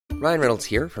Ryan Reynolds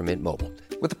here from Mint Mobile.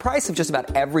 With the price of just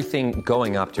about everything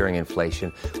going up during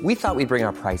inflation, we thought we'd bring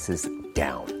our prices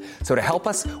down. So to help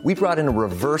us, we brought in a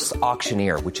reverse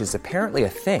auctioneer, which is apparently a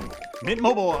thing. Mint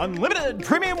Mobile Unlimited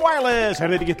Premium Wireless. How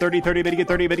to get 30, 30, bit to get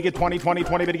 30, bit to get 20, 20,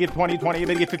 20, bit to get 20, 20,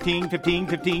 bit to get 15, 15,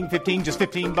 15, 15, just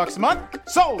 $15 a month?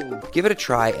 Sold! Give it a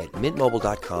try at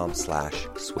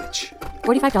mintmobile.com/switch.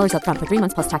 $45 up front for 3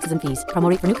 months plus taxes and fees. Promo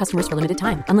rate for new customers for limited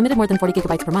time. Unlimited more than 40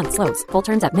 gigabytes per month. Slows full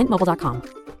terms at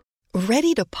mintmobile.com.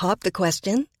 Ready to pop the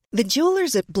question? The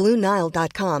jewelers at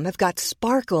BlueNile.com have got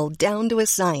sparkle down to a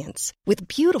science with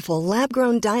beautiful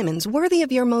lab-grown diamonds worthy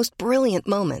of your most brilliant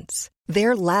moments.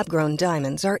 Their lab-grown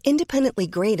diamonds are independently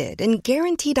graded and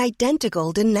guaranteed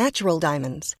identical to natural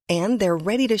diamonds, and they're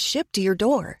ready to ship to your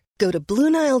door. Go to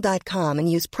BlueNile.com and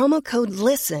use promo code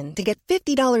LISTEN to get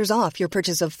 $50 off your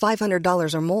purchase of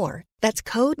 $500 or more. That's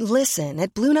code LISTEN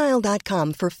at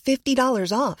BlueNile.com for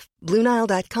 $50 off.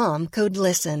 BlueNile.com, code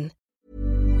LISTEN.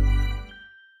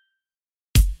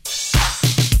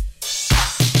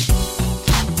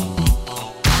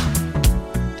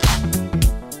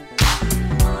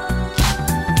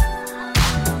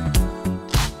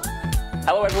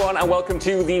 Hello everyone and welcome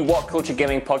to the What Culture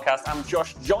Gaming Podcast. I'm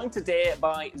Josh, joined today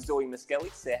by Zoe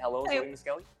Miskelly. Say hello, Zoe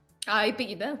Miskelly. I beat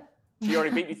you there. She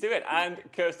already beat me to it. And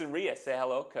Kirsten Ria. Say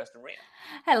hello, Kirsten Ria.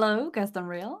 Hello, Kirsten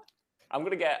Ria. I'm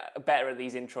going to get better at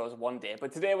these intros one day,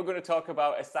 but today we're going to talk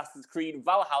about Assassin's Creed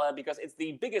Valhalla because it's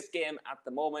the biggest game at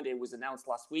the moment. It was announced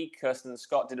last week. Kirsten and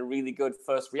Scott did a really good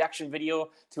first reaction video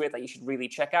to it that you should really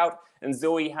check out. And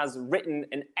Zoe has written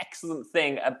an excellent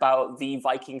thing about the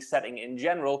Viking setting in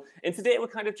general. And today we're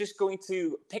kind of just going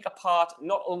to pick apart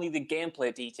not only the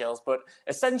gameplay details, but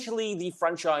essentially the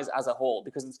franchise as a whole,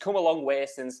 because it's come a long way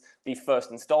since the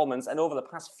first installments. And over the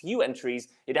past few entries,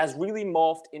 it has really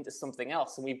morphed into something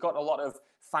else. And we've got a lot of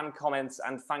fan comments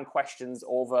and fan questions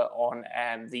over on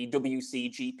the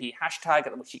WCGP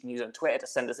hashtag, which you can use on Twitter to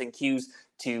send us in queues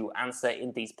to answer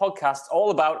in these podcasts, all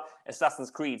about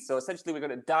Assassin's Creed. So essentially, we're going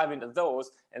to dive into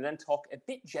those and then talk a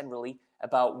bit generally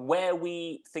about where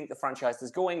we think the franchise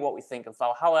is going, what we think of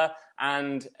Valhalla,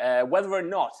 and whether or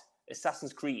not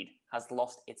Assassin's Creed has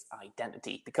lost its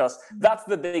identity. Because that's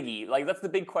the biggie. Like, that's the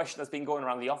big question that's been going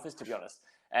around the office, to be honest.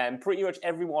 Pretty much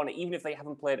everyone, even if they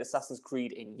haven't played Assassin's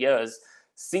Creed in years,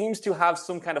 seems to have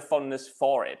some kind of fondness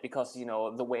for it because, you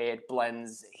know, the way it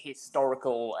blends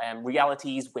historical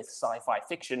realities with sci-fi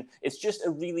fiction. It's just a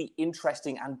really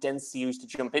interesting and dense series to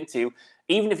jump into,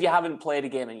 even if you haven't played a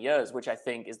game in years, which I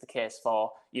think is the case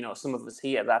for, you know, some of us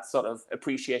here. That sort of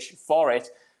appreciation for it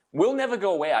will never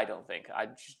go away, I don't think. I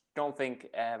don't think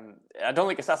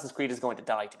Assassin's Creed is going to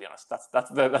die, to be honest. That's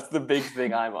the big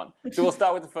thing I'm on. So we'll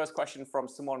start with the first question from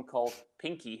someone called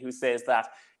Pinky, who says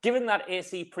that given that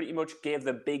AC pretty much gave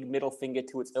the big middle finger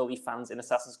to its early fans in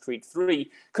Assassin's Creed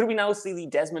 3, could we now see the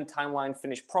Desmond timeline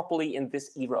finish properly in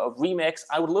this era of remakes?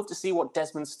 I would love to see what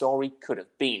Desmond's story could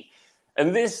have been.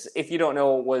 And this, if you don't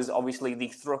know, was obviously the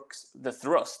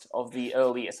thrust of the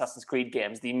early Assassin's Creed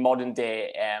games. The modern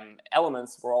day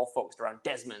elements were all focused around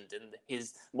Desmond and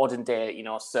his modern day, you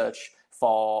know, search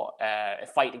for a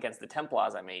fight against the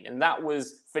Templars, and that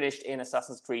was finished in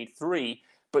Assassin's Creed 3.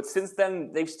 But since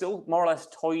then, they've still more or less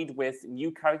toyed with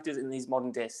new characters in these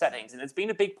modern day settings. And it's been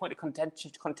a big point of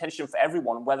contention for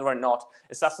everyone, whether or not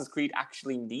Assassin's Creed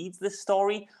actually needs this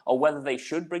story or whether they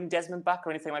should bring Desmond back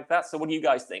or anything like that. So what do you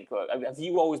guys think? Have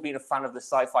you always been a fan of the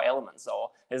sci-fi elements,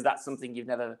 or is that something you've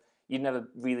never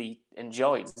really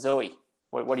enjoyed? Zoe,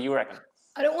 what do you reckon?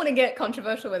 I don't want to get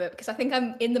controversial with it because I think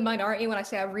I'm in the minority when I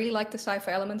say I really like the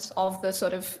sci-fi elements of the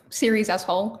sort of series as a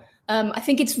whole. I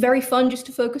think it's very fun just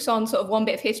to focus on sort of one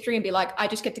bit of history and be like, I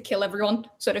just get to kill everyone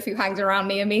sort of who hangs around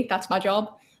near me. That's my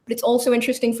job. But it's also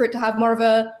interesting for it to have more of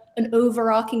an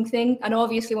overarching thing. And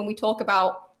obviously when we talk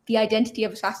about the identity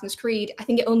of Assassin's Creed, I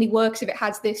think it only works if it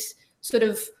has this sort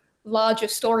of larger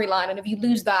storyline. And if you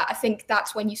lose that, I think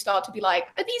that's when you start to be like,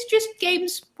 are these just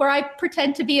games where I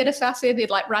pretend to be an assassin in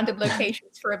like random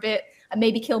locations for a bit and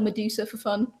maybe kill Medusa for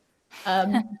fun?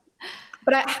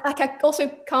 But I also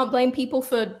can't blame people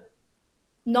for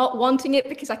not wanting it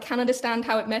because I can understand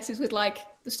how it messes with like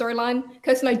the storyline.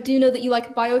 Kirsten, I do know that you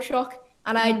like BioShock,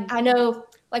 and I know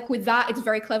like with that it's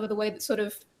very clever the way that sort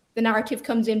of the narrative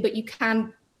comes in, but you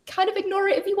can kind of ignore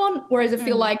it if you want. Whereas I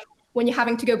feel like when you're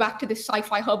having to go back to this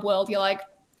sci-fi hub world, you're like,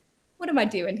 what am I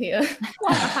doing here?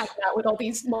 Why am I hanging out with all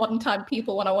these modern time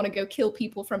people when I want to go kill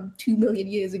people from 2 million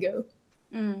years ago?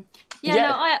 Yeah,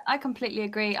 no, I completely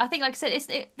agree. I think, like I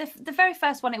said, the very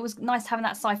first one, it was nice having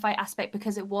that sci-fi aspect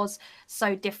because it was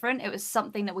so different. It was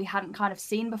something that we hadn't kind of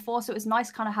seen before. So it was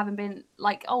nice kind of having been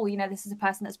like, oh, this is a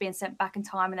person that's being sent back in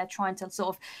time and they're trying to sort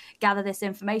of gather this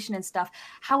information and stuff.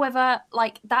 However,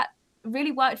 like that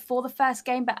really worked for the first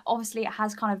game, but obviously it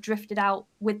has kind of drifted out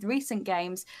with recent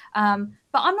games. But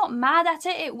I'm not mad at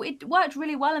it. It worked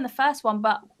really well in the first one,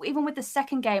 but even with the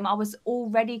second game, I was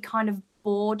already kind of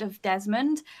bored of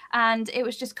Desmond, and it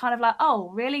was just kind of like, oh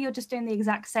really, you're just doing the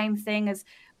exact same thing as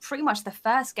pretty much the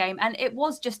first game. And it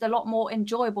was just a lot more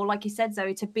enjoyable, like you said,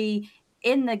 Zoe, to be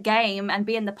in the game and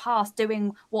be in the past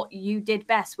doing what you did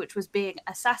best, which was being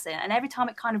assassin. And every time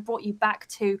it kind of brought you back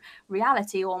to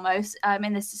reality almost,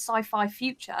 in this sci-fi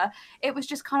future, it was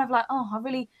just kind of like, oh,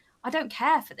 I don't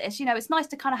care for this. It's nice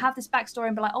to kind of have this backstory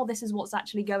and be like, oh, this is what's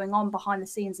actually going on behind the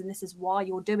scenes and this is why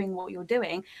you're doing what you're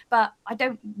doing. But I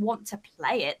don't want to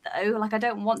play it though. Like, I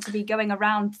don't want to be going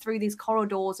around through these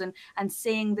corridors and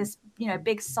seeing this,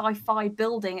 big sci-fi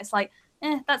building. It's like,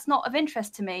 that's not of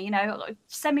interest to me.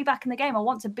 Send me back in the game. I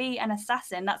want to be an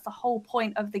assassin. That's the whole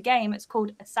point of the game. It's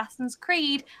called Assassin's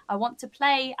Creed. I want to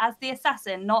play as the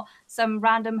assassin, not some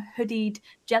random hoodied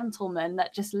gentleman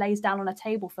that just lays down on a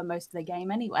table for most of the game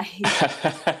anyway.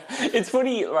 It's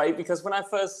funny, right? Because when I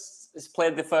first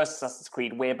played the first Assassin's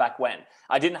Creed way back when,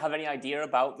 I didn't have any idea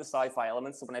about the sci-fi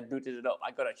elements. So when I booted it up,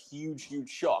 I got a huge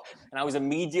shock. And I was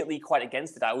immediately quite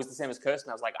against it. I was the same as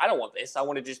Kirsten. I was like, I don't want this. I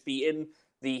want to just be in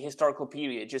the historical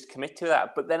period, just commit to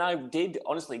that. But then I did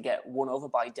honestly get won over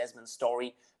by Desmond's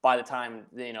story by the time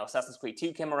Assassin's Creed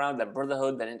 2 came around, then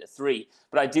Brotherhood, then into 3.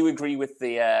 But I do agree with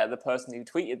the person who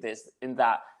tweeted this in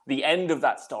that the end of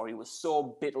that story was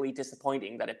so bitterly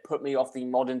disappointing that it put me off the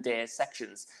modern day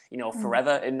sections,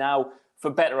 forever. And now, for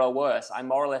better or worse, I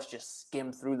more or less just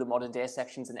skim through the modern day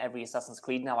sections in every Assassin's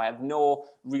Creed now. I have no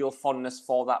real fondness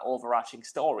for that overarching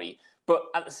story. But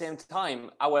at the same time,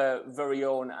 our very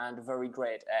own and very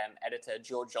great editor,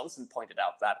 Joe Johnson, pointed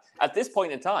out that at this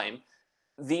point in time,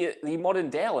 the modern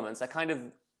day elements are kind of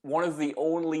one of the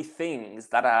only things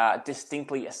that are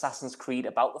distinctly Assassin's Creed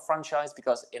about the franchise,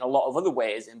 because in a lot of other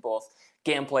ways, in both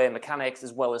gameplay and mechanics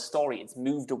as well as story, it's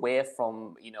moved away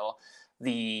from,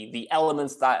 the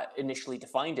elements that initially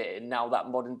defined it. And now that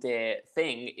modern day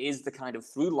thing is the kind of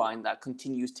through line that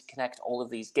continues to connect all of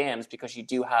these games, because you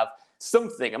do have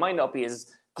something. It might not be as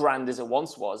grand as it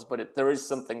once was, but there is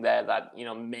something there that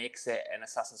makes it an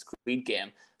Assassin's Creed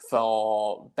game,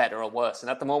 for better or worse. And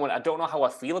at the moment, I don't know how I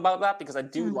feel about that, because I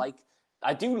do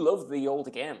love the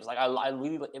older games. Like I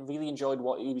really enjoyed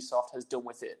what Ubisoft has done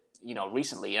with it,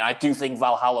 recently. And I do think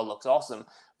Valhalla looks awesome,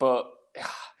 but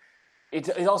it's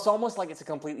also almost like it's a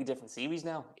completely different series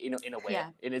now, in a way. Yeah.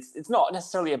 And it's not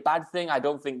necessarily a bad thing. I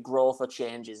don't think growth or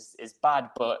change is bad,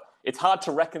 but it's hard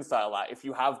to reconcile that if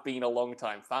you have been a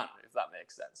long-time fan, if that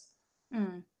makes sense.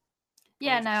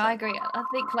 Yeah, 100%. No, I agree. I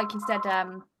think, like you said,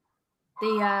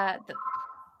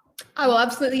 I will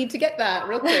absolutely need to get that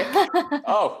real quick.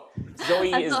 Oh,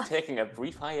 Zoe is taking a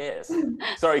brief hiatus.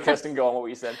 Sorry, Kirsten, go on. What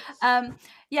you said?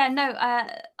 Yeah, no,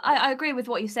 I agree with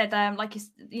what you said. Like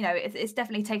it's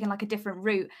definitely taken like a different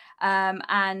route.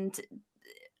 And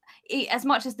as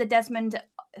much as the Desmond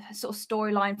sort of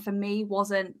storyline for me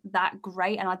wasn't that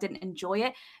great, and I didn't enjoy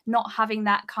it, not having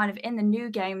that kind of in the new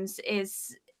games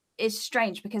is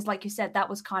strange, because, like you said, that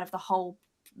was kind of the whole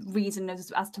reason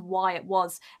as to why it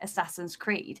was Assassin's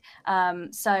Creed.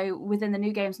 So within the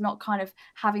new games, not kind of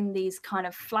having these kind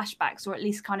of flashbacks, or at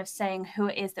least kind of saying who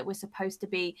it is that we're supposed to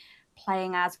be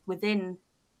playing as within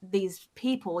these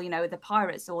people, the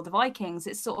pirates or the Vikings.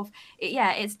 It's sort of,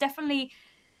 it's definitely,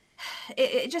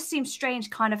 it just seems strange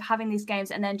kind of having these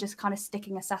games and then just kind of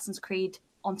sticking Assassin's Creed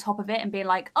on top of it and being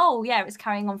like, oh yeah, it's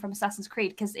carrying on from Assassin's Creed,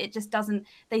 because it just doesn't,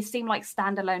 they seem like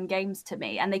standalone games to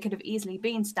me, and they could have easily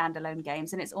been standalone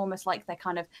games, and it's almost like they're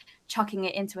kind of chucking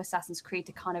it into Assassin's Creed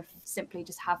to kind of simply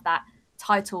just have that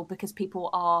title, because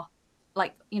people are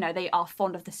like, they are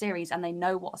fond of the series and they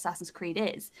know what Assassin's Creed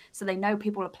is, so they know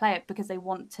people will play it because they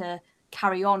want to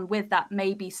carry on with that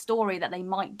maybe story that they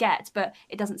might get. But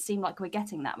it doesn't seem like we're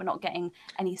getting that. We're not getting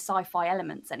any sci-fi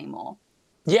elements anymore.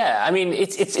 Yeah, I mean,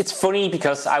 it's funny,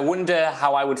 because I wonder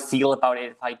how I would feel about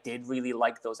it if I did really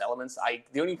like those elements.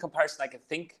 The only comparison I could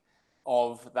think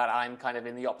of that I'm kind of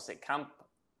in the opposite camp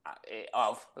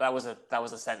of, that was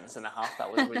a sentence and a half.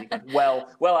 That was really good. well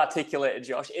articulated,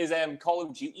 Josh, is Call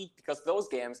of Duty, because those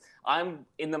games, I'm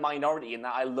in the minority in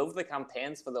that I love the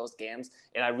campaigns for those games,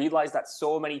 and I realize that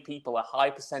so many people, a high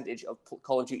percentage of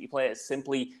Call of Duty players,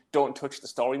 simply don't touch the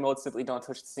story mode, simply don't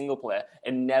touch the single player,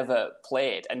 and never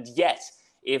play it. And yet,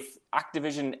 if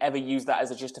Activision ever used that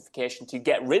as a justification to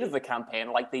get rid of the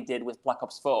campaign like they did with Black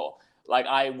Ops 4, like,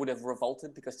 I would have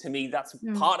revolted, because to me, that's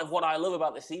part of what I love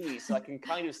about the series. So I can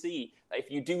kind of see that if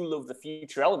you do love the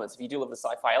future elements, if you do love the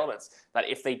sci-fi elements, that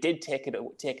if they did take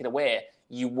it away,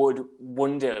 you would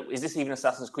wonder, is this even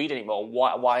Assassin's Creed anymore?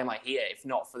 Why am I here if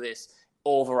not for this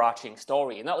overarching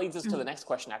story? And that leads us to the next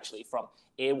question, actually, from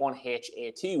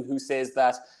A1HA2, who says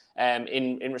that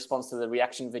in response to the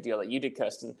reaction video that you did,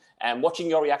 Kirsten, watching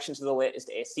your reaction to the latest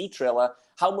AC trailer,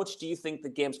 how much do you think the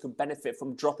games could benefit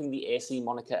from dropping the AC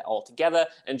moniker altogether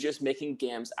and just making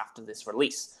games after this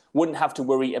release? Wouldn't have to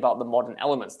worry about the modern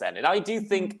elements then. And I do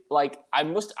think, like, I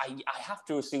have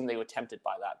to assume they were tempted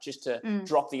by that, just to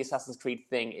drop the Assassin's Creed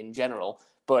thing in general.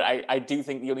 But I do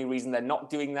think the only reason they're not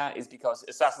doing that is because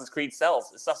Assassin's Creed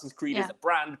sells. Assassin's Creed is a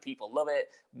brand. People love it.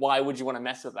 Why would you want to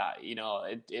mess with that? You know,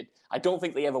 I don't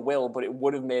think they ever will, but it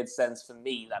would have made sense for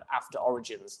me that after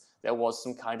Origins, there was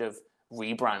some kind of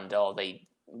rebrand, or they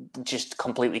just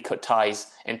completely cut ties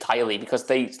entirely, because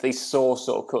they so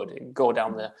could go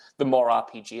down the more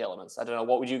RPG elements. I don't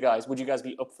know. Would you guys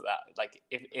be up for that? Like,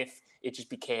 if it just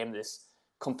became this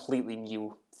completely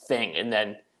new thing, and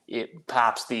then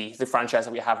perhaps the franchise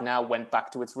that we have now went back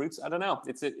to its roots. I don't know.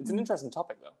 It's an interesting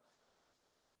topic, though.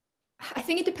 I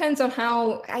think it depends on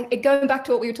how, going back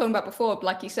to what we were talking about before,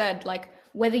 like you said, like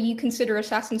whether you consider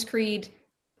Assassin's Creed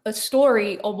a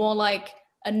story or more like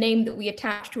a name that we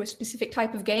attach to a specific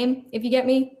type of game, if you get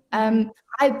me. I,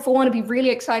 for one, to be really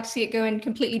excited to see it go in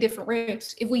completely different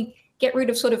routes. If we get rid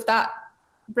of sort of that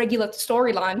regular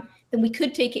storyline, then we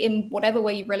could take it in whatever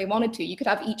way you really wanted to. You could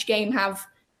have each game have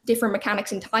different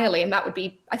mechanics entirely, and that would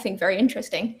be, I think, very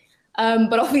interesting.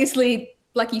 But obviously,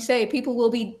 like you say, people will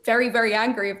be very, very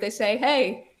angry if they say,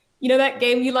 hey, you know that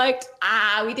game you liked?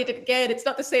 We did it again. It's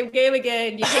not the same game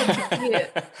again. You can't see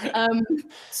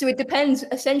it. So it depends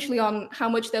essentially on how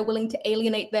much they're willing to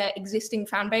alienate their existing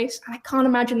fan base. And I can't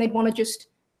imagine they'd want to just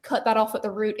cut that off at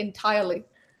the root entirely.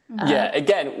 Yeah,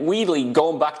 again, weirdly,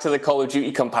 going back to the Call of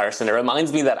Duty comparison, it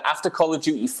reminds me that after Call of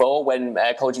Duty 4, when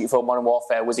Call of Duty 4 Modern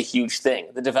Warfare was a huge thing,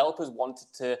 the developers wanted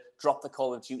to drop the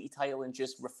Call of Duty title and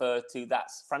just refer to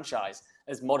that franchise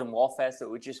as Modern Warfare,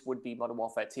 so it would be Modern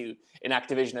Warfare 2. And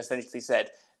Activision essentially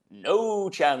said, no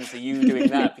chance of you doing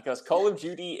that, because Call of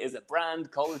Duty is a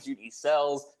brand, Call of Duty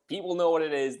sells, people know what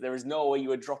it is, there is no way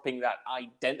you are dropping that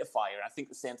identifier. I think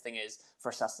the same thing is for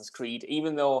Assassin's Creed,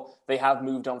 even though they have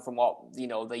moved on from what, you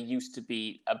know, they used to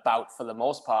be about for the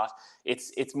most part.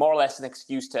 It's more or less an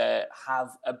excuse to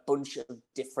have a bunch of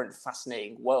different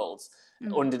fascinating worlds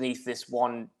underneath this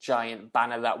one giant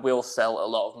banner that will sell a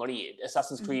lot of money.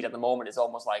 Assassin's Creed at the moment is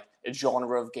almost like a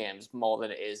genre of games more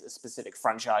than it is a specific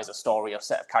franchise, a story, or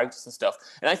set of characters and stuff.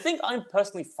 And I think I'm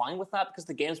personally fine with that, because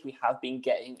the games we have been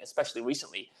getting, especially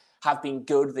recently, have been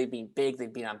good. They've been big.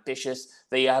 They've been ambitious.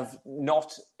 They have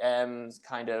not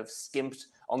kind of skimped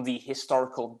on the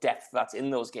historical depth that's in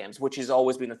those games, which has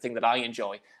always been a thing that I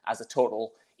enjoy as a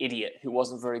total idiot who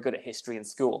wasn't very good at history in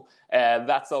school.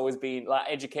 That's always been, that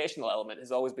educational element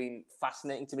has always been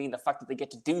fascinating to me. And the fact that they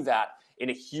get to do that in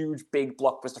a huge, big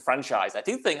blockbuster franchise, I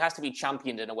do think has to be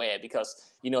championed in a way, because,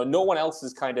 you know, no one else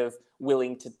is kind of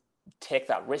willing to take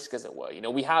that risk, as it were. You know,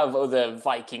 we have other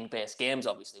Viking-based games,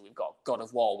 obviously. We've got God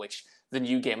of War, which the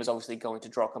new game is obviously going to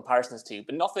draw comparisons to,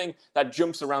 but nothing that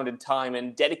jumps around in time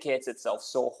and dedicates itself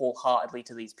so wholeheartedly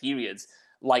to these periods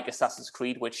like Assassin's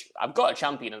Creed, which I've got a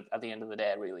champion at the end of the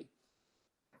day, really.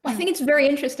 I think it's very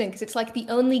interesting, because it's like the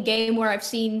only game where I've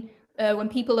seen when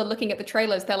people are looking at the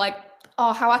trailers, they're like,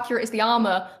 oh, how accurate is the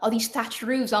armor? Oh, these thatched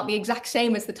roofs aren't the exact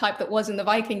same as the type that was in the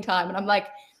Viking time. And I'm like,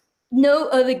 no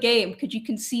other game could you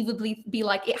conceivably be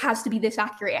like, it has to be this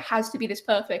accurate, it has to be this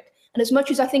perfect. And as much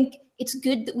as I think it's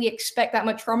good that we expect that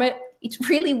much from it, it's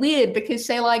really weird, because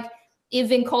say like, if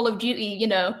in Call of Duty, you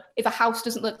know, if a house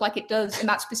doesn't look like it does in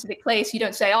that specific place, you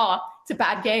don't say, it's a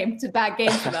bad game. It's a bad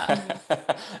game for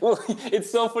that. Well, it's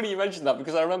so funny you mentioned that,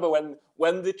 because I remember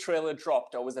when the trailer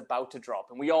dropped or was about to drop,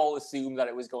 and we all assumed that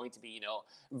it was going to be, you know,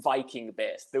 Viking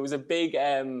based. There was a big,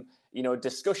 you know,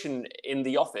 discussion in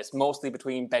the office, mostly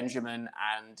between Benjamin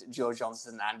and Joe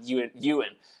Johnson and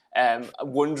Ewan,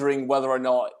 wondering whether or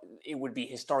not it would be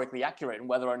historically accurate, and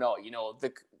whether or not, you know,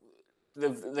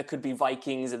 there could be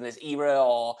Vikings in this era,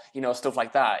 or, you know, stuff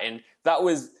like that. And that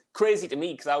was crazy to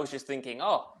me, because I was just thinking,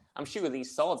 I'm sure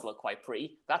these swords look quite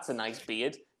pretty. That's a nice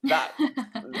beard. That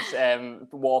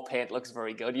war paint looks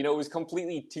very good. You know, it was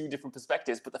completely two different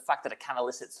perspectives, but the fact that it can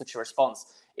elicit such a response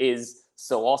is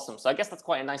so awesome. So I guess that's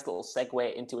quite a nice little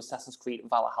segue into Assassin's Creed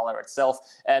Valhalla itself.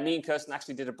 Me and Kirsten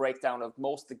actually did a breakdown of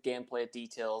most of the gameplay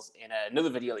details in another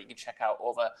video that you can check out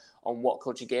over on What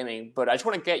Culture Gaming. But I just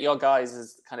want to get your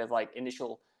guys' kind of like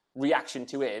initial reaction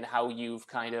to it and how you've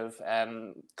kind of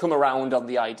come around on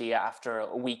the idea after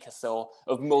a week or so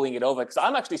of mulling it over. Because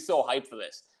I'm actually so hyped for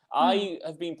this. I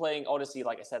have been playing Odyssey,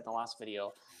 like I said in the last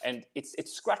video, and it's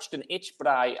scratched an itch, but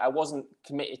I wasn't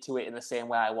committed to it in the same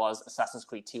way I was Assassin's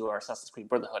Creed 2 or Assassin's Creed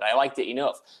Brotherhood. I liked it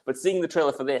enough, but seeing the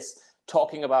trailer for this,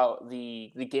 talking about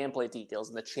the gameplay details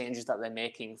and the changes that they're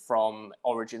making from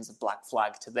Origins of Black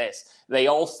Flag to this, they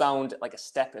all sound like a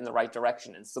step in the right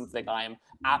direction and something I am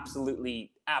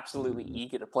absolutely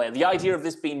eager to play. The idea of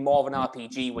this being more of an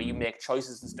RPG where you make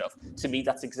choices and stuff, to me,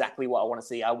 that's exactly what I want to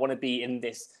see. I want to be in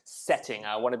this setting.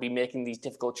 I want to be making these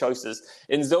difficult choices.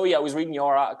 And Zoe, I was reading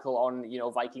your article on, you know,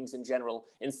 Vikings in general,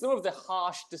 and some of the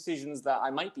harsh decisions that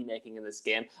I might be making in this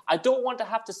game. I don't want to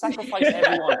have to sacrifice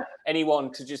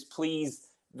anyone to just please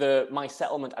my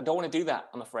settlement. I don't want to do that,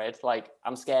 I'm afraid. Like,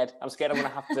 I'm scared I'm going to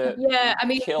have to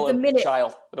kill a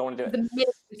child. I don't want to do it. The minute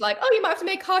it's like, oh, you might have to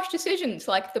make harsh decisions.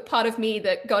 Like, the part of me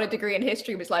that got a degree in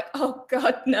history was like, oh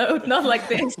God, no, not like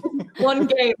this. One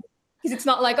game. Because it's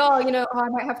not like, oh, you know, I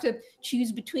might have to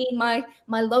choose between my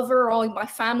lover or my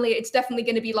family. It's definitely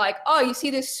going to be like, oh, you see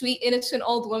this sweet, innocent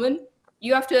old woman?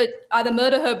 You have to either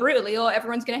murder her brutally or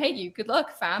everyone's going to hate you. Good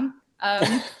luck, fam.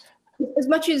 As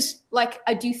much as, like,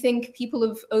 I do think people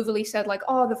have overly said, like,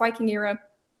 oh, the Viking era,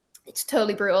 it's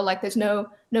totally brutal. Like, there's no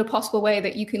possible way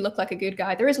that you can look like a good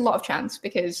guy. There is a lot of chance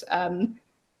because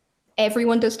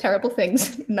everyone does terrible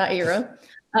things in that era.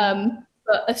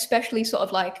 But especially sort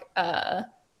of like a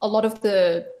lot of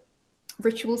the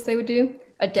rituals they would do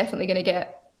are definitely going to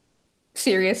get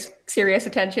serious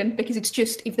attention, because it's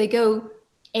just, if they go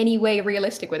any way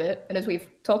realistic with it, and as we've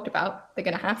talked about, they're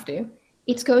going to have to,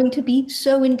 it's going to be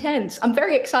so intense. I'm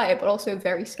very excited, but also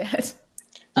very scared.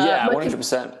 Yeah,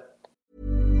 100%.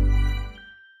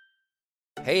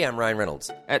 Hey, I'm Ryan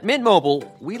Reynolds. At Mint Mobile,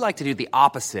 we like to do the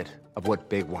opposite of what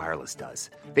Big Wireless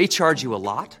does. They charge you a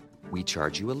lot, we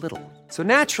charge you a little. So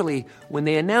naturally, when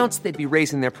they announced they'd be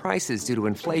raising their prices due to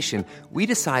inflation, we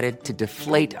decided to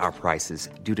deflate our prices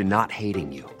due to not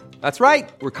hating you. That's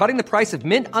right. We're cutting the price of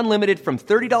Mint Unlimited from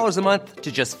 $30 a month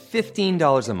to just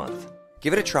 $15 a month.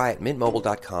 Give it a try at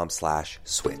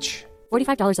mintmobile.com/switch.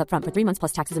 $45 up front for 3 months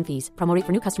plus taxes and fees. Promo rate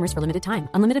for new customers for limited time.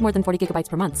 Unlimited more than 40 gigabytes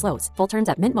per month slows. Full terms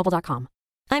at mintmobile.com.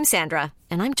 I'm Sandra,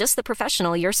 and I'm just the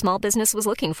professional your small business was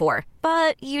looking for.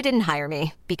 But you didn't hire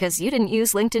me because you didn't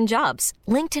use LinkedIn Jobs.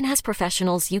 LinkedIn has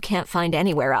professionals you can't find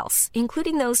anywhere else,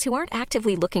 including those who aren't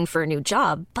actively looking for a new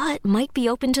job, but might be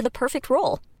open to the perfect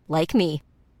role, like me.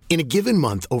 In a given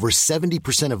month, over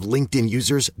 70% of LinkedIn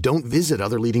users don't visit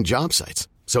other leading job sites.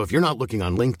 So if you're not looking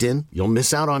on LinkedIn, you'll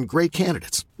miss out on great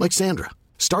candidates like Sandra.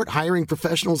 Start hiring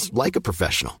professionals like a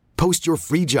professional. Post your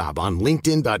free job on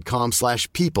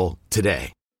linkedin.com/people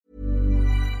today.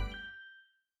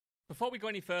 Before we go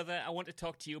any further, I want to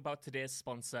talk to you about today's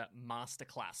sponsor,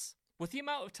 Masterclass. With the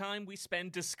amount of time we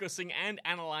spend discussing and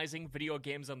analysing video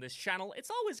games on this channel,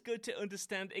 it's always good to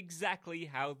understand exactly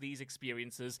how these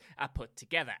experiences are put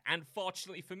together. And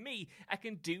fortunately for me, I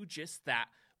can do just that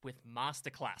with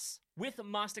Masterclass. With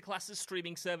Masterclass's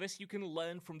streaming service, you can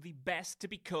learn from the best to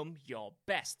become your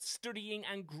best, studying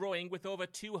and growing with over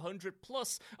 200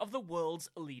 plus of the world's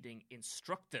leading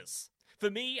instructors. For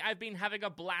me, I've been having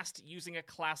a blast using a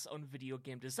class on video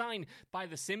game design by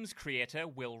The Sims creator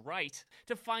Will Wright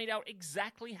to find out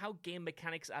exactly how game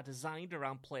mechanics are designed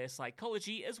around player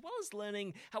psychology, as well as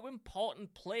learning how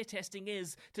important playtesting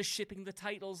is to shipping the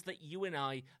titles that you and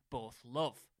I both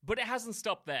love. But it hasn't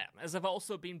stopped there, as I've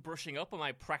also been brushing up on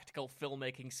my practical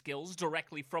filmmaking skills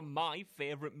directly from my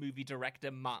favourite movie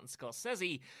director Martin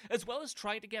Scorsese, as well as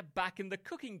trying to get back in the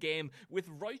cooking game with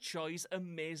Roy Choi's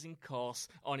amazing course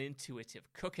on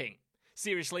intuitive cooking.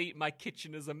 Seriously, my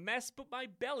kitchen is a mess, but my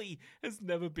belly has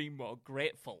never been more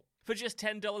grateful. For just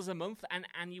 $10 a month, an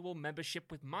annual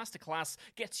membership with Masterclass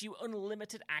gets you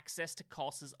unlimited access to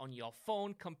courses on your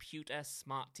phone, computer,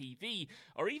 smart TV,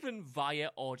 or even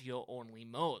via audio-only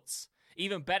modes.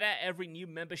 Even better, every new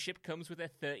membership comes with a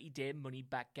 30-day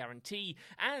money-back guarantee,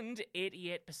 and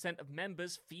 88% of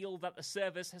members feel that the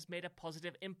service has made a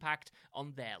positive impact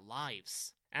on their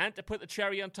lives. And to put the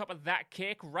cherry on top of that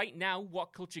cake, right now,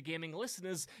 What Culture Gaming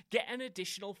listeners get an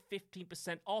additional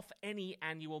 15% off any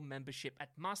annual membership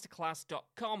at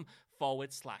masterclass.com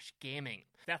masterclass.com/gaming.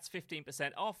 That's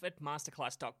 15% off at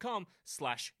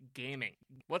masterclass.com/gaming.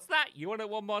 What's that? You want it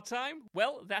one more time?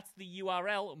 Well, that's the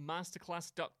URL,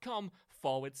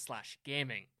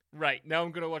 masterclass.com/gaming. Right, now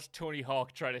I'm going to watch Tony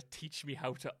Hawk try to teach me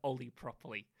how to ollie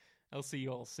properly. I'll see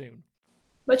you all soon.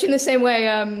 Much in the same way,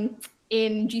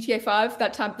 in GTA 5,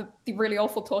 that time, the really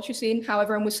awful torture scene, how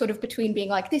everyone was sort of between being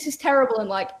like, this is terrible, and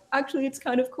like, actually, it's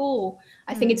kind of cool.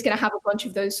 I think it's going to have a bunch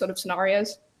of those sort of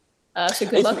scenarios. So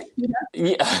good luck.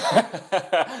 Yeah.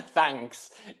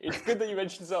 Thanks. It's good that you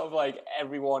mentioned sort of like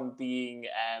everyone being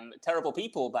terrible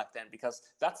people back then, because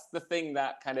that's the thing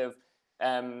that kind of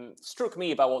struck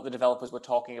me about what the developers were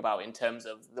talking about in terms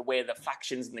of the way the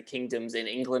factions and the kingdoms in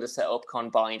England are set up,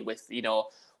 combined with, you know,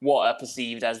 what are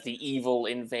perceived as the evil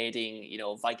invading, you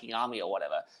know, Viking army or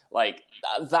whatever. Like,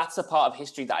 that's a part of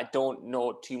history that I don't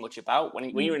know too much about. When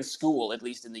you're in school, at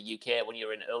least in the UK, when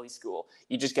you're in early school,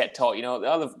 you just get taught, you know,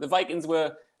 the Vikings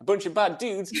were a bunch of bad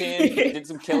dudes, came, did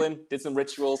some killing, did some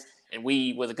rituals, and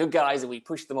we were the good guys and we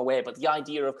pushed them away. But the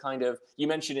idea of kind of, you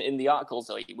mentioned it in the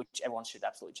articles, which everyone should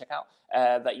absolutely check out,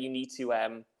 that you need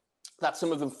to... that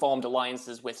some of them formed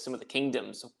alliances with some of the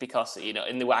kingdoms because, you know,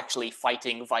 and they were actually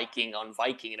fighting Viking on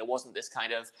Viking, and it wasn't this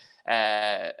kind of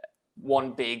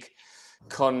one big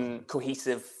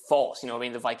cohesive force. You know what I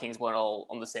mean? The Vikings weren't all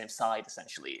on the same side,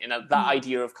 essentially. And that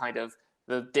idea of kind of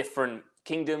the different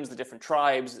kingdoms, the different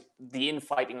tribes, the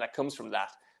infighting that comes from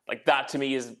that, like that to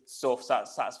me is so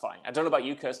satisfying. I don't know about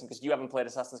you, Kirsten, because you haven't played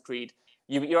Assassin's Creed.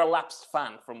 You're a lapsed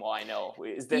fan from what I know.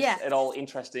 Is this at all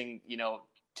interesting, you know,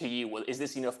 to you? Is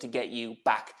this enough to get you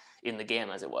back in the game,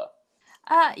 as it were?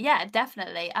 Yeah,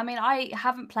 definitely. I mean, I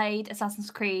haven't played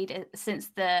Assassin's Creed since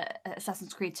the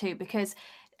Assassin's Creed 2 because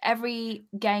every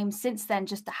game since then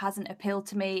just hasn't appealed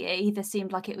to me. It either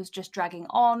seemed like it was just dragging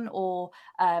on, or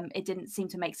it didn't seem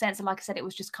to make sense. And like I said, it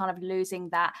was just kind of losing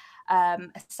that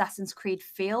Assassin's Creed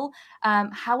feel.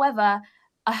 However,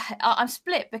 I'm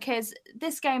split because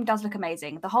this game does look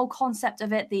amazing. The whole concept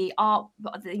of it, the art,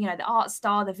 you know, the art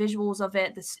style, the visuals of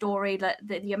it, the story,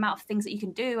 the amount of things that you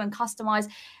can do and customize,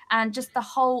 and just the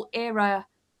whole era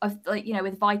of, like, you know,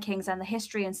 with Vikings and the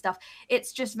history and stuff,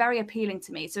 it's just very appealing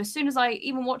to me. So as soon as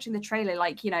even watching the trailer,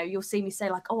 like, you know, you'll see me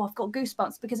say like, oh, I've got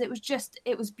goosebumps, because it was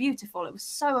beautiful. It was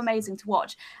so amazing to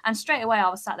watch. And straight away I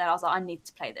was sat there, I was like, I need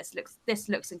to play this. This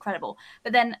looks incredible.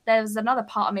 But then there was another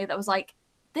part of me that was like,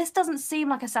 this doesn't seem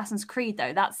like Assassin's Creed,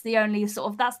 though. That's the only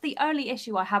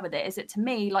issue I have with it. Is it, to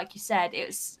me, like you said,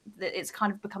 it's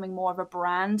kind of becoming more of a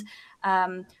brand,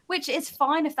 which is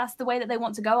fine if that's the way that they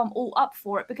want to go. I'm all up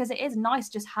for it, because it is nice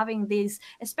just having these,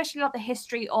 especially like the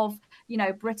history of, you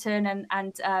know, Britain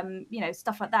and you know,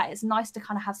 stuff like that. It's nice to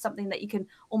kind of have something that you can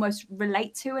almost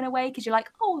relate to in a way, because you're like,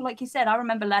 oh, like you said, I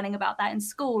remember learning about that in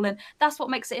school, and that's what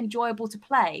makes it enjoyable to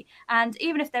play. And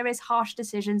even if there is harsh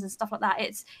decisions and stuff like that,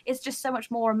 it's just so much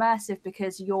more immersive,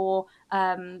 because you're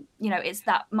you know, it's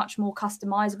that much more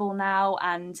customizable now.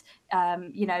 And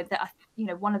you know, that, you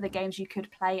know, one of the games you could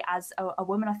play as a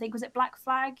woman, I think, was it Black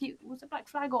Flag? Was it Black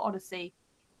Flag or Odyssey?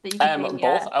 That you could be,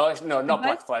 both. Oh, actually, no, not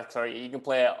Black Flag. Sorry, you can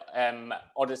play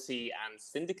Odyssey and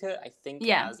Syndicate, I think,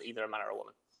 as either a man or a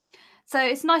woman. So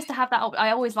it's nice to have that. I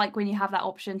always like when you have that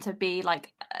option to be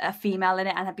like a female in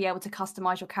it and be able to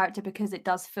customize your character, because it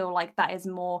does feel like that is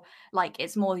more like,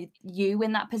 it's more you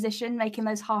in that position, making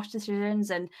those harsh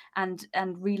decisions and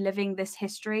reliving this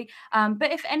history.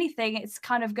 But if anything, it's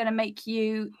kind of going to make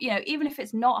you, you know, even if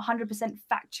it's not 100%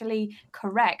 factually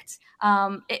correct,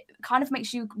 it kind of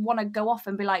makes you want to go off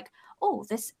and be like, oh,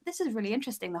 this is really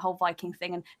interesting, the whole Viking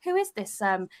thing. And who is this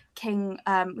King?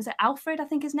 Was it Alfred? I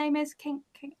think his name is King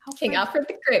Alfred. King Alfred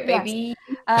the Great, baby.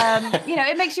 Yes. You know,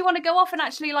 it makes you want to go off and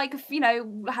actually, like, you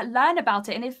know, learn about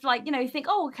it. And if, like, you know, you think,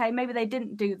 oh, okay, maybe they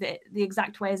didn't do the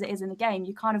exact way as it is in the game,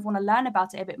 you kind of want to learn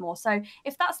about it a bit more. So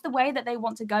if that's the way that they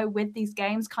want to go with these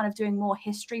games, kind of doing more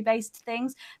history-based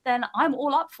things, then I'm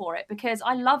all up for it, because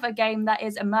I love a game that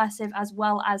is immersive as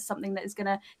well as something that is going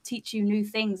to teach you new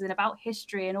things and about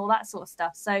history and all that sort of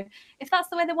stuff. So if that's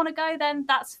the way they want to go, then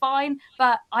that's fine.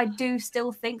 But I do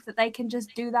still think that they can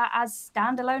just do that as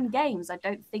standalone games. I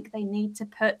don't think they need to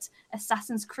put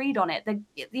Assassin's Creed on it.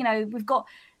 You know, we've got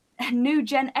new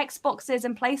gen Xboxes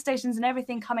and PlayStations and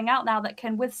everything coming out now that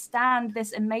can withstand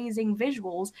this amazing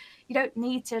visuals. You don't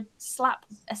need to slap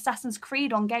Assassin's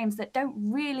Creed on games that don't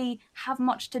really have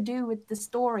much to do with the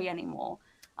story anymore.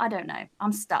 I don't know.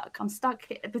 I'm stuck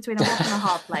between a rock and a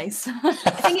hard place. I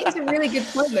think it's a really good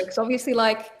point, though, because obviously,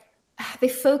 like, they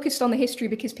focused on the history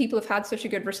because people have had such a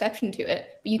good reception to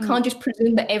it. But you can't just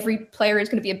presume that every player is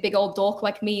going to be a big old dork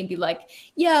like me and be like,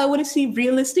 yeah, I want to see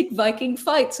realistic Viking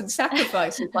fights and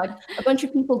sacrifices. Like, a bunch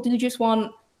of people do just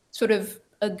want sort of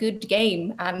a good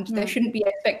game, and there shouldn't be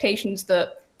expectations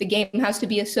that the game has to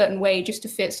be a certain way just to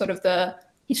fit sort of the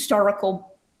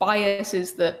historical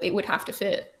biases that it would have to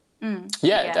fit.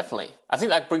 Yeah, definitely. I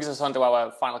think that brings us on to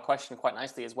our final question quite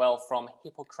nicely as well from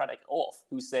Hippocratic Oath,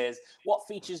 who says, what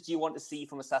features do you want to see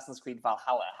from Assassin's Creed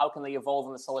Valhalla? How can they evolve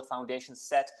on the solid foundation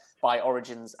set by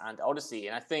Origins and Odyssey?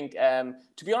 And I think,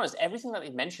 to be honest, everything that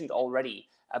they've mentioned already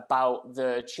about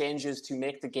the changes to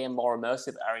make the game more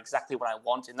immersive are exactly what I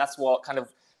want. And that's what kind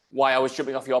of why I was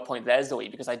jumping off your point there, Zoe,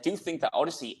 because I do think that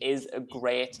Odyssey is a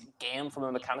great game from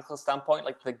a mechanical standpoint.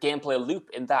 Like the gameplay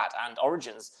loop in that and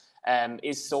Origins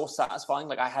is so satisfying.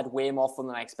 Like I had way more fun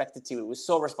than I expected to. It was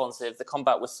so responsive. The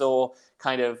combat was so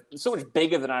much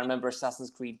bigger than I remember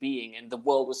Assassin's Creed being, and the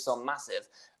world was so massive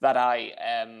that I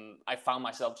found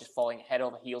myself just falling head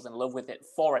over heels in love with it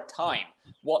for a time.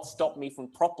 What stopped me from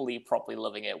properly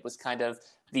loving it was kind of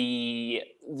the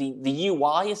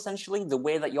UI, essentially, the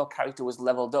way that your character was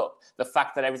leveled up, the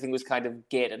fact that everything was kind of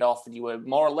gated off and you were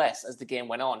more or less, as the game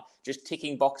went on, just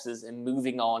ticking boxes and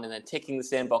moving on and then ticking the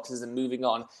same boxes and moving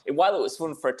on. And while it was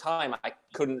fun for a time, I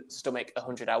couldn't stomach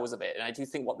 100 hours of it. And I do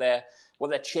think what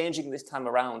they're changing this time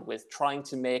around with trying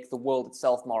to make the world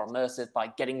itself more immersive by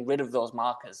getting rid of those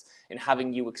markers and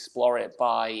having you explore it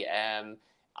by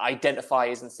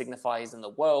identifiers and signifiers in the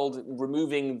world,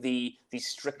 removing the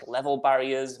strict level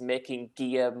barriers, making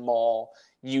gear more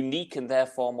unique and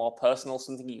therefore more personal,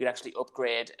 something you could actually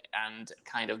upgrade and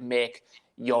kind of make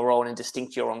your own and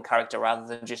distinct your own character rather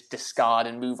than just discard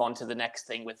and move on to the next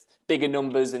thing with bigger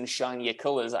numbers and shinier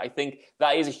colors. I think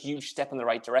that is a huge step in the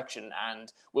right direction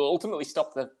and will ultimately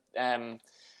stop the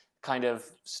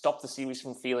series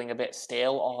from feeling a bit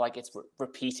stale or like it's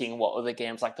repeating what other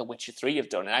games like The Witcher 3 have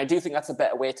done. And I do think that's a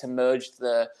better way to merge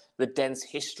the dense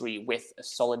history with a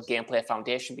solid gameplay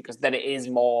foundation, because then it is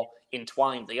more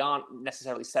entwined. They aren't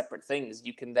necessarily separate things.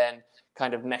 You can then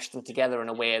kind of mesh them together in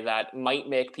a way that might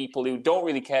make people who don't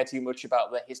really care too much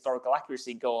about the historical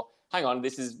accuracy go, hang on,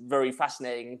 this is very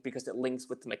fascinating because it links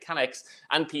with the mechanics.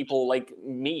 And people like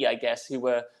me, I guess, who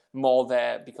were more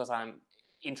there because I'm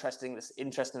interested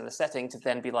in the setting, to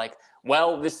then be like,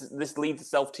 well, this leads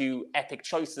itself to epic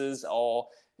choices or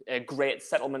a great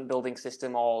settlement building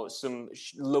system or some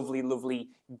lovely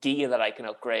gear that I can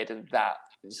upgrade, and that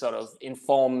sort of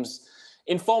informs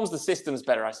the systems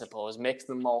better, I suppose, makes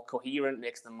them more coherent,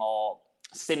 makes them more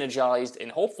synergized,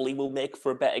 and hopefully will make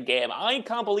for a better game. I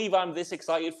can't believe I'm this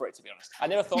excited for it, to be honest. I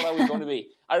never thought I was going to be.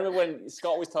 I remember when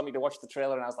Scott always told me to watch the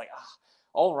trailer and I was like,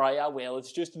 all right, I will.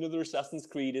 It's just another Assassin's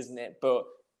Creed, isn't it? But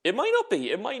it might not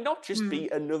be. It might not just be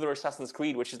another Assassin's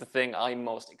Creed, which is the thing I'm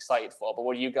most excited for. But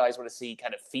what do you guys want to see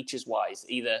kind of features-wise?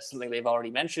 Either something they've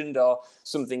already mentioned or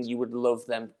something you would love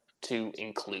them to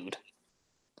include?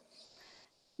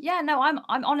 Yeah, no, I'm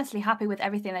honestly happy with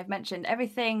everything they've mentioned.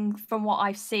 Everything from what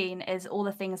I've seen is all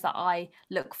the things that I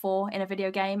look for in a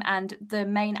video game, and the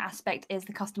main aspect is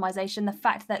the customization. The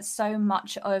fact that so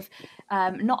much of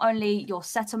not only your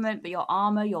settlement, but your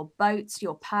armor, your boats,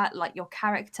 your your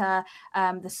character,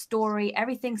 the story,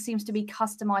 everything seems to be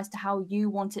customized to how you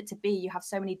want it to be. You have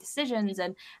so many decisions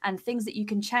and things that you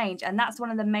can change, and that's one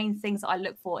of the main things that I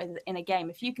look for in a game.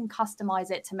 If you can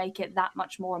customize it to make it that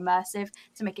much more immersive,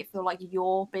 to make it feel like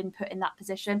you're been put in that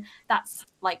position, that's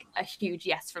like a huge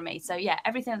yes for me. So yeah,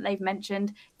 everything that they've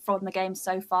mentioned from the game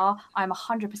so far, I'm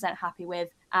 100% happy with.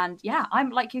 And yeah, I'm,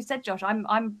 like you said, Josh,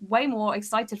 I'm way more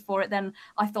excited for it than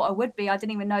I thought I would be. I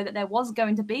didn't even know that there was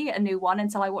going to be a new one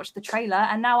until I watched the trailer,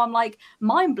 and now I'm like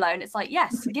mind blown. It's like,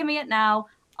 yes, give me it now.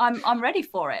 I'm ready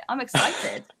for it. I'm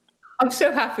excited. I'm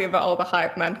so happy about all the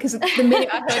hype, man, because the minute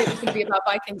I heard it was going to be about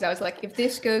Vikings, I was like, if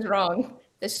this goes wrong,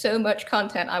 there's so much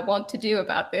content I want to do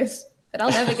about this that I'll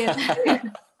never get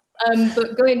to.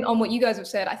 But going on what you guys have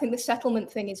said, I think the settlement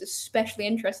thing is especially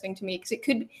interesting to me, because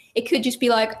it could just be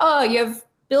like, oh, you have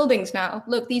buildings now.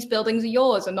 Look, these buildings are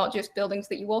yours and not just buildings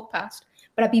that you walk past.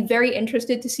 But I'd be very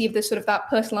interested to see if there's sort of that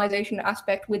personalization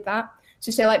aspect with that. So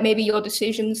say like maybe your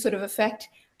decisions sort of affect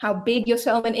how big your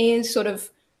settlement is, sort of,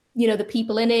 you know, the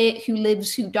people in it, who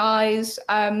lives, who dies.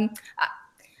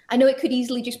 I know it could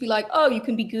easily just be like, oh, you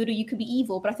can be good or you could be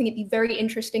evil, but I think it'd be very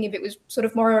interesting if it was sort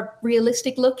of more a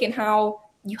realistic look in how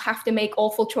you have to make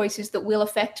awful choices that will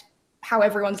affect how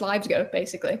everyone's lives go,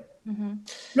 basically.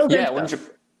 Yeah,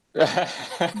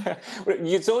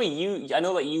 Zoe, I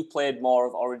know that you played more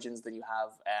of Origins than you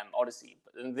have Odyssey,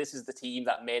 but this is the team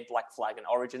that made Black Flag and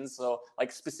Origins. So,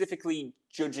 like, specifically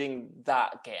judging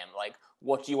that game, like,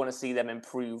 what do you want to see them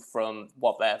improve from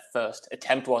what their first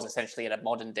attempt was, essentially, at a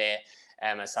modern day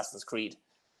Assassin's Creed?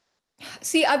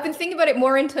 See, I've been thinking about it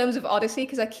more in terms of Odyssey,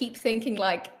 because I keep thinking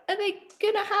like, are they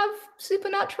gonna have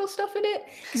supernatural stuff in it?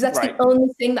 Because that's Right. the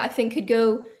only thing that I think could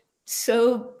go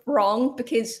so wrong,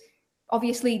 because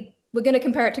obviously we're going to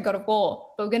compare it to God of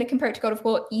War, but we're going to compare it to God of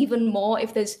War even more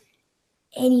if there's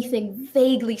anything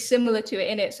vaguely similar to it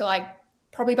in it. So like,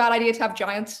 probably a bad idea to have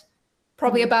giants,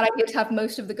 probably a bad idea to have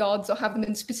most of the gods or have them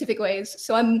in specific ways.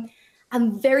 So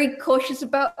I'm very cautious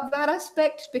about that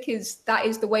aspect, because that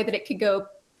is the way that it could go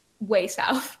way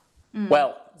south.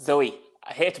 Well, Zoe,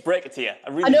 I hate to break it to you. I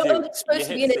really I know do. he's supposed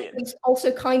to be in it, but he's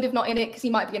also kind of not in it because he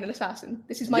might be an assassin.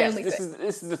 This is my only thing.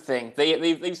 This is the thing.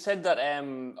 They've said that,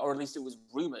 or at least it was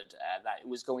rumored that it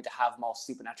was going to have more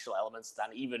supernatural elements than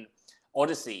even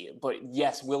Odyssey. But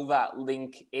yes, will that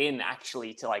link in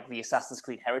actually to like the Assassin's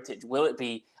Creed heritage? Will it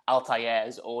be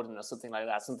Altair's Odin or something like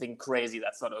that? Something crazy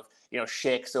that sort of, you know,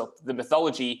 shakes up the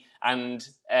mythology and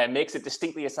makes it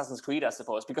distinctly Assassin's Creed, I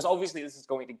suppose. Because obviously this is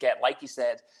going to get, like you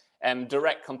said,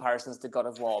 direct comparisons to God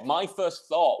of War. My first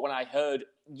thought when I heard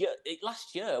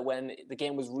last year when the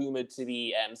game was rumored to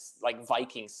be like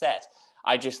Viking set,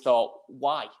 I just thought,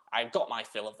 why? I've got my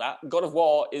fill of that. God of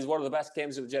War is one of the best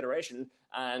games of the generation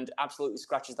and absolutely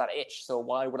scratches that itch. So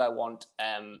why would I want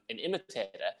an imitator?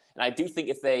 And I do think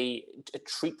if they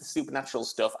treat the supernatural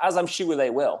stuff, as I'm sure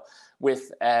they will,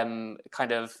 with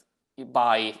kind of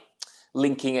by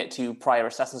linking it to prior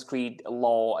Assassin's Creed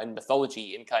lore and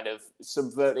mythology and kind of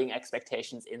subverting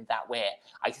expectations in that way,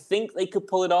 I think they could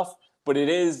pull it off, but it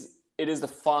is a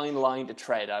fine line to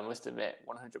tread, I must admit,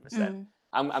 100%.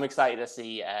 I'm excited to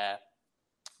see. I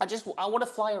want to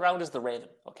fly around as the Raven,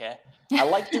 okay? I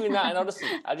like doing that in Odyssey.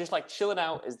 I just like chilling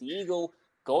out as the eagle,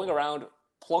 going around,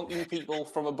 plonking people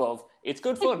from above. It's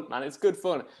good fun, man. It's good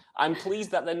fun. I'm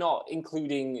pleased that they're not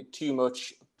including too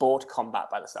much boat combat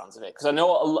by the sounds of it, because I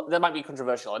know that might be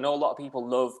controversial. I know a lot of people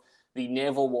love the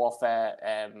naval warfare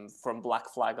from Black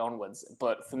Flag onwards,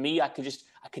 but for me, I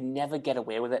could never get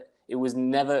away with it. It was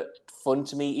never fun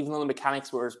to me, even though the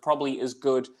mechanics were probably as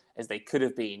good as they could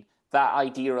have been. That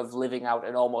idea of living out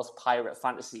an almost pirate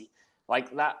fantasy,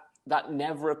 like that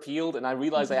never appealed. And I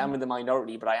realize I am in the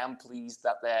minority, but I am pleased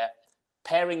that they're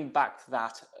paring back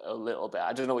that a little bit.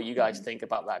 I don't know what you guys think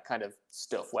about that kind of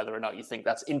stuff, whether or not you think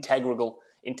that's integral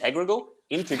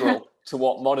to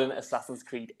what modern Assassin's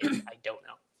Creed is. I don't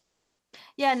know.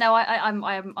 Yeah, no,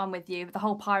 I'm with you. The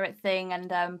whole pirate thing and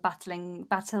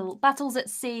battles at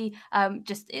sea,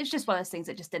 it's just one of those things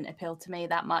that just didn't appeal to me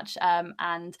that much.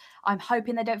 And I'm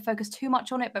hoping they don't focus too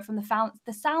much on it. But from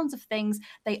the sounds of things,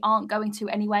 they aren't going to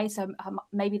anyway. So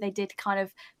maybe they did kind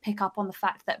of pick up on the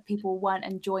fact that people weren't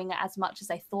enjoying it as much as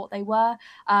they thought they were.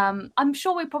 I'm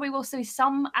sure we probably will see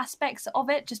some aspects of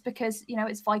it, just because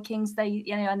it's Vikings.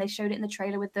 And they showed it in the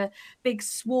trailer with the big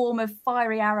swarm of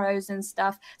fiery arrows and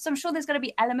stuff. So I'm sure there's going to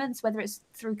be elements, whether it's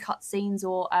through cutscenes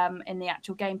or in the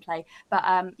actual gameplay. But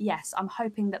yes, I'm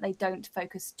hoping that they don't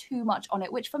focus too much on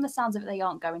it, which from the sounds of it, they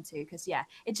aren't going to, because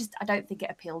I don't think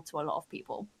it appealed to a lot of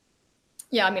people.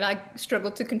 Yeah, I mean, I struggle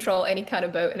to control any kind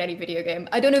of boat in any video game.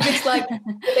 I don't know if it's like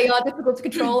they are difficult to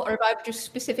control, or if I've just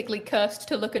specifically cursed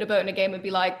to look at a boat in a game and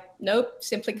be like, nope,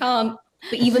 simply can't.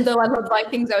 But even though I love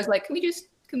Vikings, I was like, can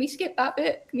we skip that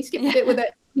bit? Can we skip the bit with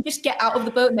it? You just get out of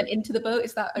the boat and then into the boat.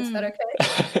 Is that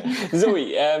okay?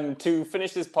 Zoe, to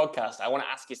finish this podcast, I want to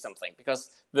ask you something, because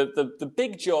the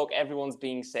big joke everyone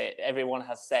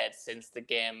has said since the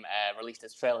game released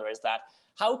its trailer is that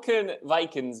how can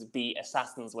Vikings be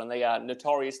assassins when they are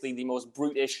notoriously the most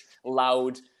brutish,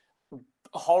 loud,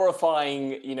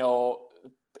 horrifying,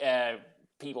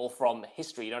 people from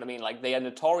history? You know what I mean? Like, they are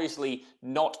notoriously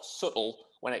not subtle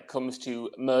when it comes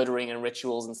to murdering and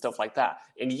rituals and stuff like that.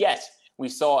 And yet, we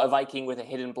saw a Viking with a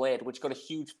hidden blade, which got a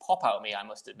huge pop out of me, I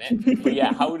must admit. But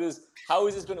yeah, how is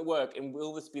this going to work? And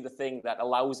will this be the thing that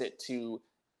allows it to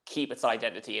keep its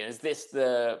identity? And is this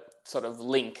the sort of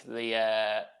link,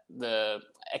 the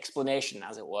explanation,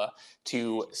 as it were,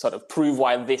 to sort of prove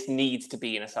why this needs to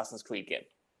be an Assassin's Creed game?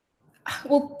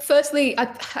 Well, firstly,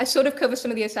 I sort of cover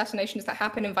some of the assassinations that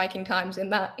happen in Viking times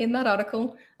in that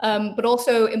article. But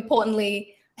also,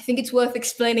 importantly, I think it's worth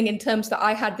explaining in terms that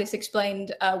I had this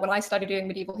explained when I started doing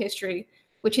medieval history,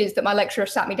 which is that my lecturer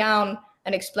sat me down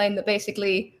and explained that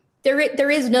basically there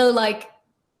is no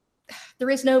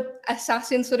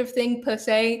assassin sort of thing per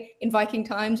se in Viking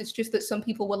times. It's just that some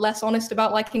people were less honest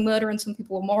about liking murder and some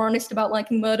people were more honest about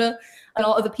liking murder. And a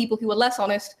lot of the people who were less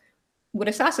honest would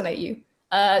assassinate you.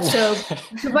 So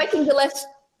the Vikings are less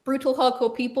brutal,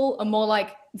 hardcore people, are more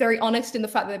like very honest in the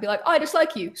fact that they'd be like, oh, I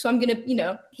dislike you, so I'm going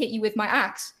to, hit you with my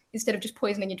axe instead of just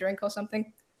poisoning your drink or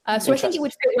something. So I think it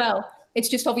would fit well. It's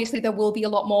just obviously there will be a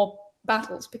lot more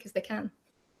battles because they can.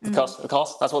 Of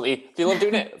course. That's what they love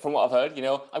doing it, from what I've heard.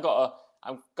 I've got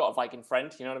I've got a Viking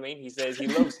friend, you know what I mean? He says he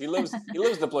loves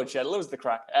the bloodshed, loves the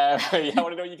crack. Yeah, I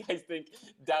want to know what you guys think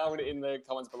down in the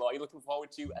comments below. Are you looking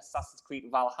forward to Assassin's Creed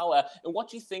Valhalla? And what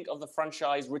do you think of the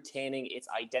franchise retaining its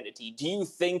identity? Do you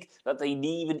think that they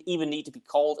even need to be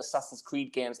called Assassin's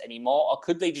Creed games anymore? Or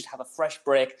could they just have a fresh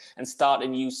break and start a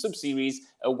new sub-series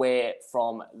away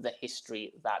from the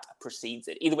history that precedes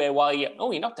it? Either way,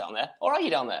 you're not down there. Or are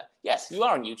you down there? Yes, you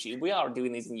are on YouTube. We are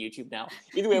doing these on YouTube now.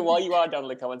 Either way, while you are down in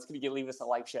the comments, can you leave us a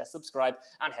like, share, subscribe,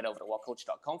 and head over to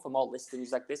whatculture.com for more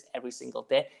listings like this every single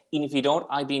day. Even if you don't,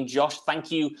 I've been Josh.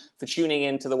 Thank you for tuning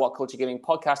in to the What Culture Gaming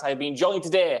podcast. I have been joined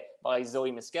today by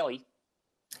Zoe Miskelly.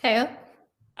 Hey.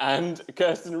 And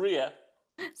Kirsten Ria.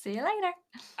 See you later.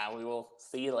 And we will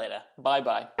see you later.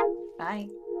 Bye-bye. Bye.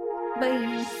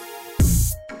 Bye.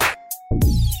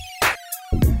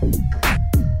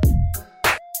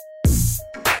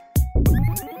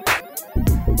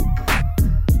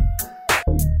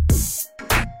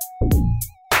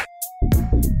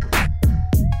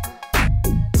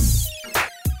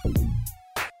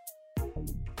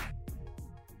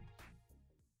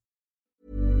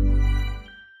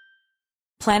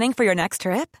 Planning for your next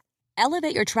trip?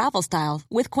 Elevate your travel style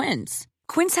with Quince.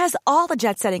 Quince has all the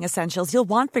jet-setting essentials you'll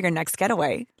want for your next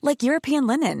getaway, like European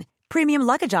linen, premium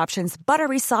luggage options,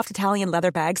 buttery soft Italian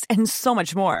leather bags, and so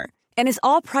much more. And is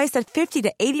all priced at 50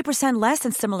 to 80% less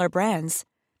than similar brands.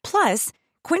 Plus,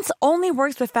 Quince only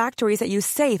works with factories that use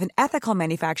safe and ethical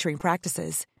manufacturing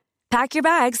practices. Pack your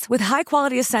bags with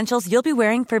high-quality essentials you'll be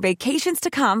wearing for vacations to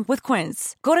come with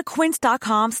Quince. Go to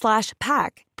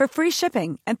quince.com/pack for free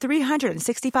shipping and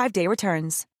 365-day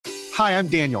returns. Hi, I'm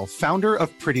Daniel, founder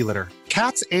of Pretty Litter.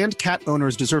 Cats and cat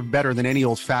owners deserve better than any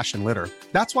old-fashioned litter.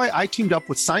 That's why I teamed up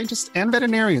with scientists and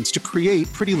veterinarians to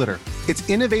create Pretty Litter. Its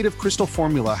innovative crystal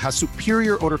formula has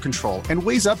superior odor control and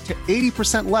weighs up to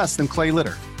 80% less than clay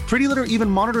litter. Pretty Litter even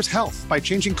monitors health by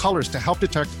changing colors to help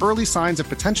detect early signs of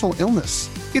potential illness.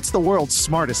 It's the world's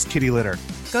smartest kitty litter.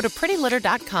 Go to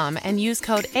prettylitter.com and use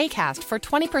code ACAST for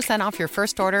 20% off your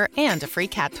first order and a free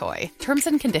cat toy. Terms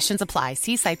and conditions apply.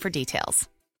 See site for details.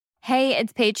 Hey,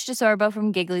 it's Paige DeSorbo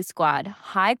from Giggly Squad.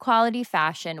 High quality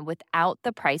fashion without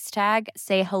the price tag.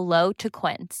 Say hello to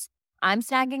Quince. I'm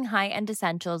snagging high-end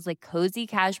essentials like cozy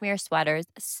cashmere sweaters,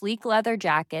 sleek leather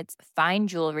jackets, fine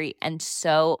jewelry, and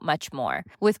so much more.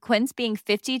 With Quince being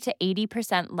 50 to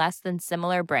 80% less than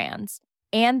similar brands.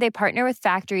 And they partner with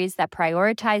factories that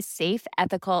prioritize safe,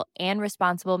 ethical, and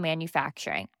responsible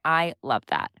manufacturing. I love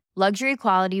that. Luxury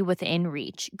quality within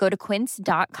reach. Go to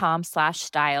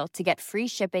quince.com/style to get free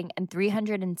shipping and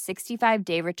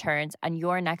 365-day returns on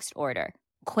your next order.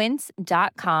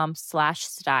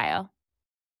 Quince.com/style.